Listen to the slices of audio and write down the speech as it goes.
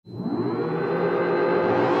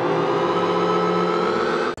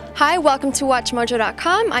Hi, welcome to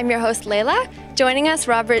WatchMojo.com. I'm your host, Layla. Joining us,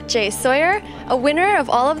 Robert J. Sawyer, a winner of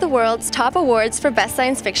all of the world's top awards for Best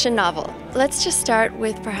Science Fiction Novel. Let's just start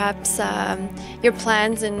with perhaps your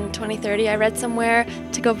plans in 2030. I read somewhere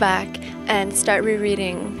to go back and start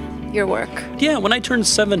rereading your work. Yeah, when I turn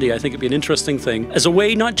 70, I think it'd be an interesting thing as a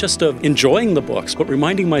way not just of enjoying the books, but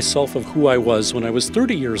reminding myself of who I was when I was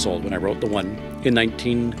 30 years old when I wrote the one in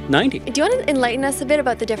 1990. Do you want to enlighten us a bit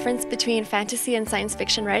about the difference between fantasy and science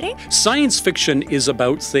fiction writing? Science fiction is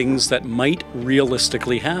about things that might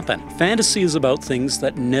realistically happen. Fantasy is about things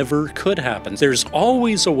that never could happen. There's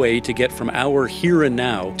always a way to get from our here and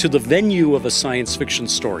now to the venue of a science fiction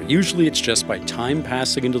story. Usually it's just by time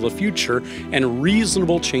passing into the future and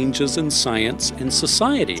reasonable changes in science and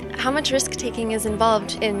society. How much risk-taking is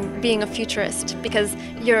involved in being a futurist? Because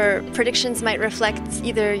your predictions might reflect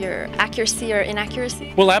either your accuracy or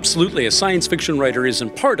inaccuracy. Well, absolutely. A science fiction writer is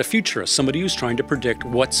in part a futurist, somebody who's trying to predict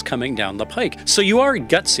what's coming down the pike. So you are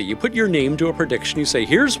gutsy. You put your name to a prediction. You say,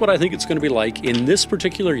 here's what I think it's going to be like in this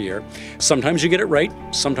particular year. Sometimes you get it right.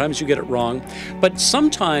 Sometimes you get it wrong. But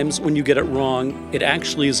sometimes when you get it wrong, it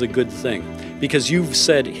actually is a good thing. Because you've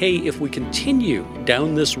said, hey, if we continue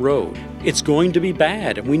down this road, it's going to be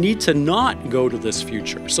bad, and we need to not go to this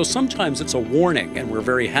future. So sometimes it's a warning, and we're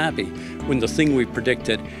very happy when the thing we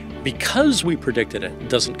predicted, because we predicted it,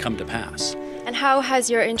 doesn't come to pass. And how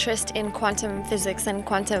has your interest in quantum physics and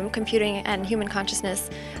quantum computing and human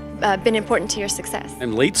consciousness been important to your success?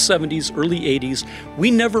 In late 70s, early 80s,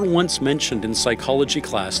 we never once mentioned in psychology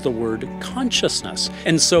class the word consciousness.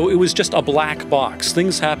 And so it was just a black box.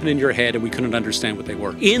 Things happen in your head and we couldn't understand what they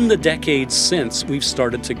were. In the decades since, we've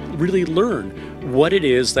started to really learn what it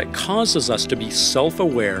is that causes us to be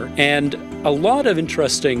self-aware, and a lot of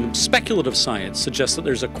interesting speculative science suggests that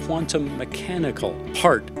there's a quantum mechanical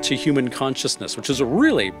part to human consciousness, which is a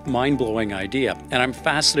really mind-blowing idea, and I'm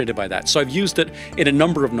fascinated by that. So I've used it in a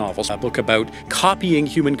number of novels, a book about copying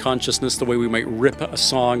human consciousness the way we might rip a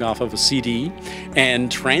song off of a CD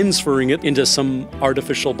and transferring it into some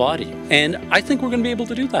artificial body. And I think we're going to be able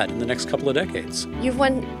to do that in the next couple of decades. You've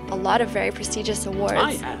won a lot of very prestigious awards.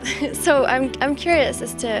 I have. So I'm curious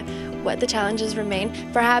as to what the challenges remain,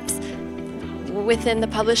 perhaps within the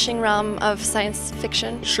publishing realm of science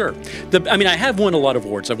fiction. Sure. I have won a lot of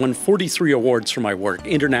awards. I've won 43 awards for my work,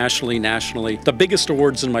 internationally, nationally, the biggest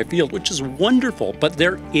awards in my field, which is wonderful, but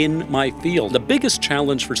they're in my field. The biggest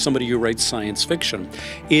challenge for somebody who writes science fiction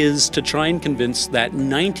is to try and convince that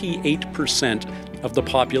 98% of the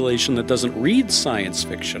population that doesn't read science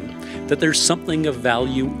fiction that there's something of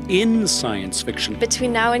value in science fiction.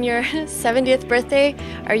 Between now and your 70th birthday,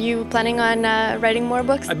 are you planning on writing more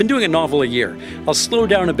books? I've been doing a novel a year. I'll slow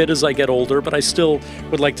down a bit as I get older, but I still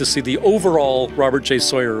would like to see the overall Robert J.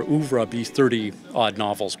 Sawyer oeuvre be 30-odd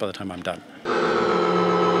novels by the time I'm done.